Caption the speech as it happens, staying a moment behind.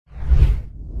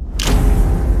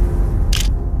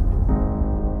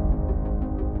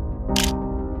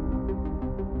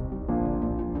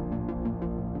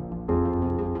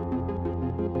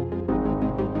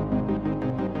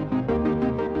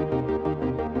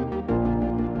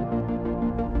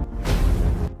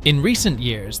In recent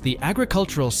years, the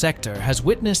agricultural sector has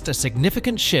witnessed a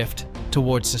significant shift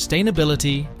towards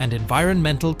sustainability and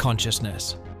environmental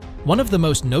consciousness. One of the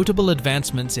most notable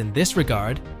advancements in this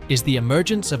regard is the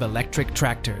emergence of electric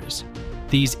tractors.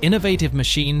 These innovative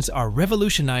machines are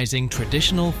revolutionizing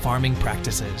traditional farming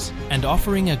practices and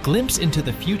offering a glimpse into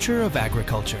the future of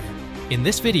agriculture. In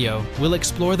this video, we'll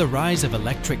explore the rise of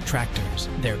electric tractors,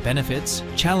 their benefits,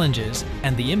 challenges,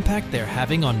 and the impact they're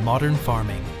having on modern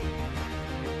farming.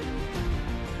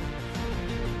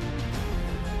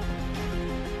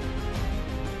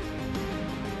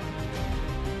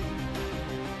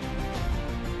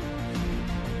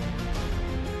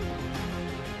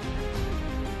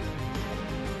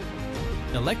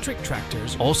 Electric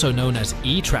tractors, also known as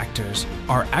e-tractors,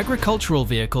 are agricultural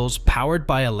vehicles powered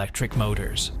by electric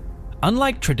motors.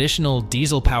 Unlike traditional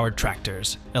diesel-powered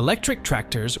tractors, electric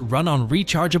tractors run on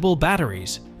rechargeable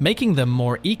batteries, making them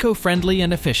more eco-friendly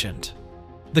and efficient.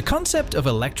 The concept of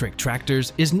electric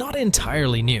tractors is not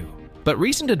entirely new, but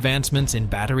recent advancements in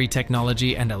battery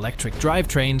technology and electric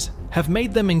drivetrains have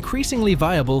made them increasingly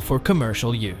viable for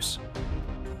commercial use.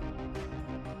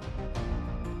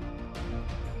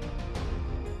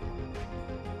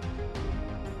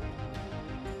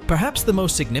 Perhaps the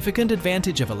most significant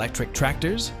advantage of electric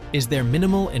tractors is their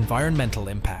minimal environmental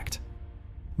impact.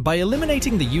 By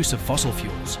eliminating the use of fossil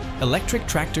fuels, electric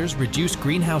tractors reduce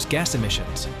greenhouse gas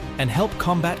emissions and help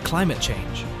combat climate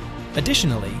change.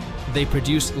 Additionally, they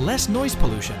produce less noise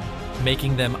pollution,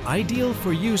 making them ideal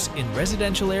for use in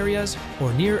residential areas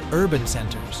or near urban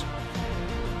centers.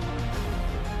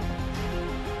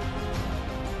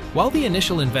 While the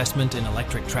initial investment in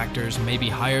electric tractors may be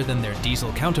higher than their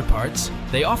diesel counterparts,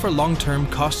 they offer long-term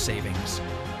cost savings.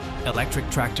 Electric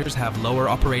tractors have lower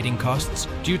operating costs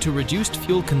due to reduced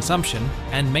fuel consumption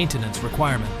and maintenance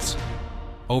requirements.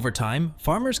 Over time,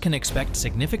 farmers can expect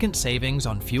significant savings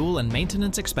on fuel and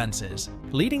maintenance expenses,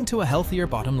 leading to a healthier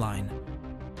bottom line.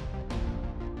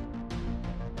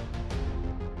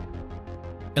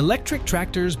 Electric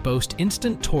tractors boast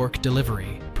instant torque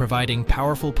delivery, providing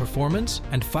powerful performance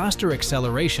and faster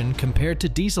acceleration compared to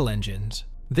diesel engines.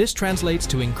 This translates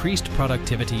to increased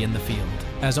productivity in the field,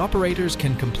 as operators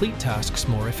can complete tasks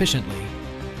more efficiently.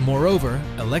 Moreover,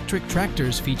 electric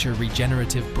tractors feature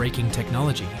regenerative braking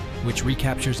technology, which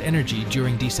recaptures energy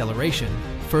during deceleration,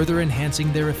 further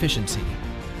enhancing their efficiency.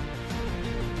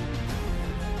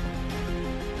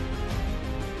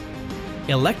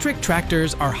 Electric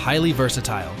tractors are highly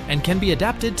versatile and can be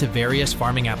adapted to various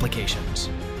farming applications.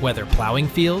 Whether plowing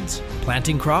fields,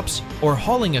 planting crops, or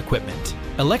hauling equipment,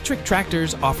 electric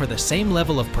tractors offer the same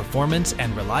level of performance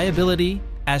and reliability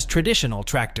as traditional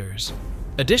tractors.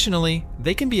 Additionally,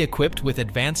 they can be equipped with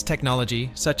advanced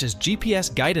technology such as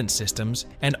GPS guidance systems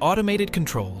and automated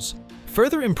controls,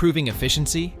 further improving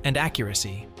efficiency and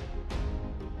accuracy.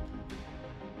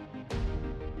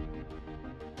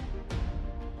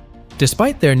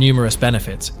 Despite their numerous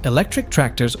benefits, electric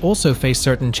tractors also face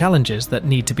certain challenges that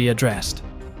need to be addressed.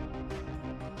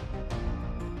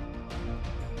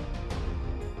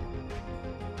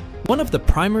 One of the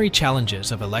primary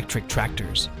challenges of electric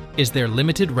tractors is their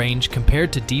limited range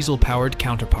compared to diesel-powered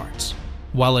counterparts.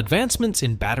 While advancements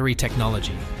in battery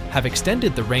technology have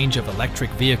extended the range of electric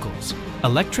vehicles,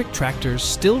 electric tractors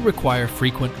still require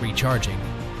frequent recharging,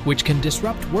 which can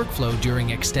disrupt workflow during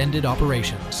extended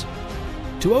operations.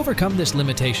 To overcome this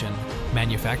limitation,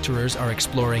 manufacturers are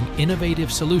exploring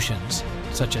innovative solutions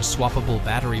such as swappable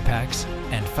battery packs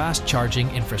and fast charging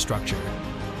infrastructure.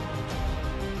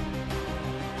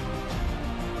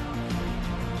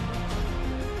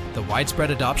 The widespread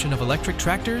adoption of electric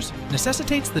tractors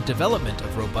necessitates the development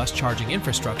of robust charging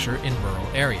infrastructure in rural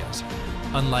areas.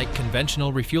 Unlike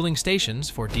conventional refueling stations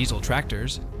for diesel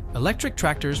tractors, electric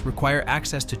tractors require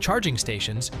access to charging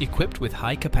stations equipped with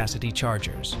high-capacity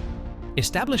chargers.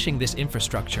 Establishing this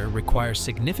infrastructure requires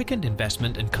significant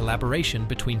investment and collaboration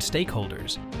between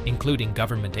stakeholders, including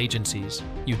government agencies,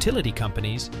 utility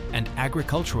companies, and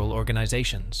agricultural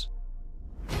organizations.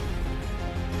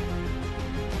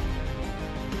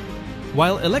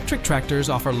 While electric tractors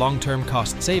offer long-term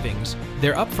cost savings,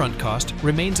 their upfront cost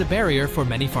remains a barrier for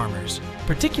many farmers,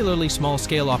 particularly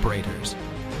small-scale operators.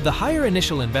 The higher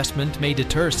initial investment may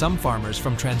deter some farmers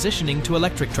from transitioning to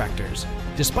electric tractors,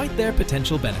 despite their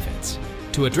potential benefits.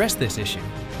 To address this issue,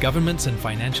 governments and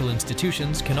financial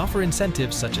institutions can offer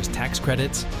incentives such as tax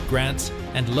credits, grants,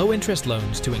 and low-interest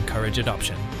loans to encourage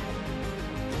adoption.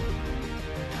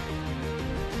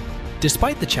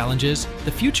 Despite the challenges,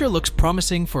 the future looks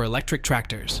promising for electric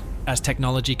tractors. As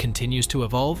technology continues to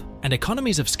evolve and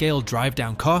economies of scale drive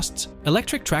down costs,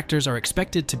 electric tractors are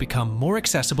expected to become more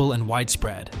accessible and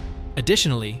widespread.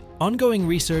 Additionally, ongoing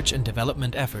research and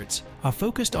development efforts are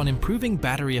focused on improving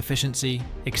battery efficiency,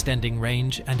 extending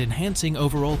range, and enhancing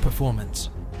overall performance.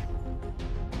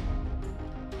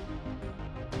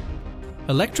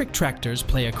 Electric tractors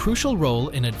play a crucial role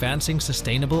in advancing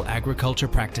sustainable agriculture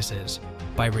practices.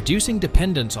 By reducing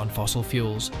dependence on fossil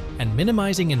fuels and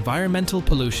minimizing environmental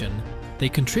pollution, they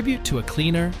contribute to a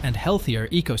cleaner and healthier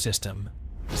ecosystem.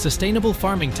 Sustainable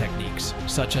farming techniques,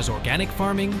 such as organic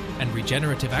farming and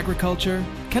regenerative agriculture,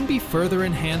 can be further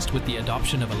enhanced with the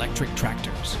adoption of electric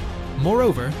tractors.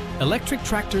 Moreover, electric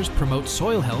tractors promote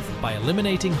soil health by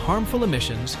eliminating harmful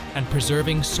emissions and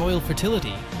preserving soil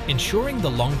fertility, ensuring the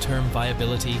long-term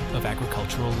viability of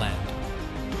agricultural land.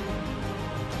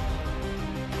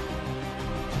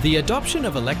 The adoption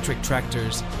of electric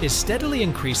tractors is steadily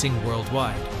increasing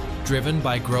worldwide, driven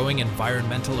by growing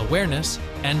environmental awareness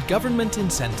and government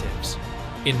incentives.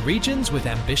 In regions with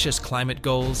ambitious climate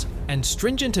goals and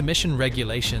stringent emission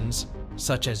regulations,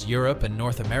 such as Europe and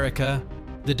North America,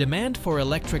 the demand for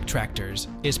electric tractors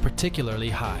is particularly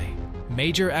high.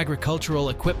 Major agricultural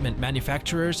equipment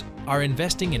manufacturers are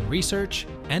investing in research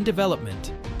and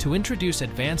development to introduce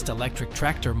advanced electric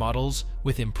tractor models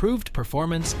with improved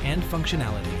performance and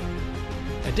functionality.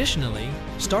 Additionally,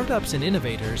 startups and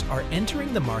innovators are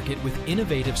entering the market with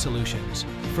innovative solutions,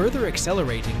 further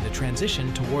accelerating the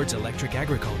transition towards electric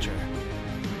agriculture.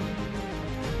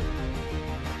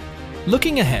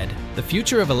 Looking ahead, the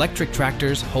future of electric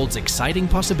tractors holds exciting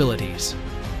possibilities.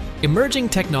 Emerging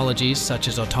technologies such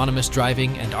as autonomous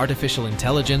driving and artificial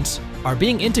intelligence are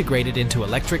being integrated into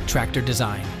electric tractor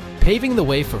design, paving the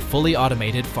way for fully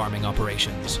automated farming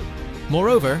operations.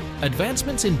 Moreover,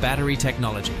 advancements in battery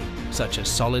technology, such as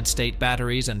solid-state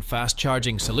batteries and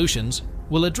fast-charging solutions,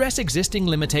 will address existing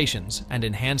limitations and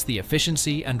enhance the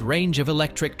efficiency and range of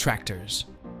electric tractors.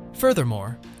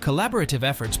 Furthermore, collaborative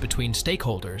efforts between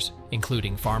stakeholders,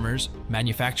 including farmers,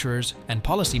 manufacturers, and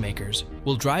policymakers,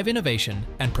 will drive innovation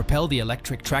and propel the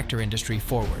electric tractor industry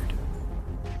forward.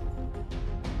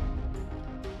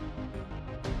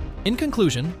 In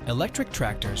conclusion, electric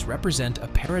tractors represent a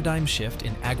paradigm shift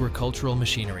in agricultural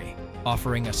machinery,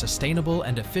 offering a sustainable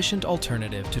and efficient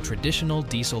alternative to traditional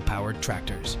diesel-powered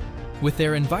tractors. With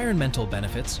their environmental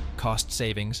benefits, cost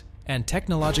savings, and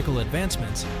technological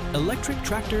advancements, electric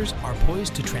tractors are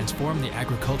poised to transform the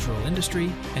agricultural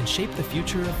industry and shape the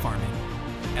future of farming.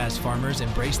 As farmers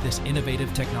embrace this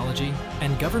innovative technology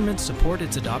and governments support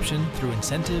its adoption through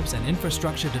incentives and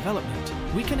infrastructure development,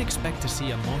 we can expect to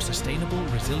see a more sustainable,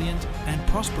 resilient, and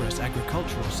prosperous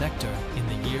agricultural sector in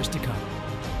the years to come.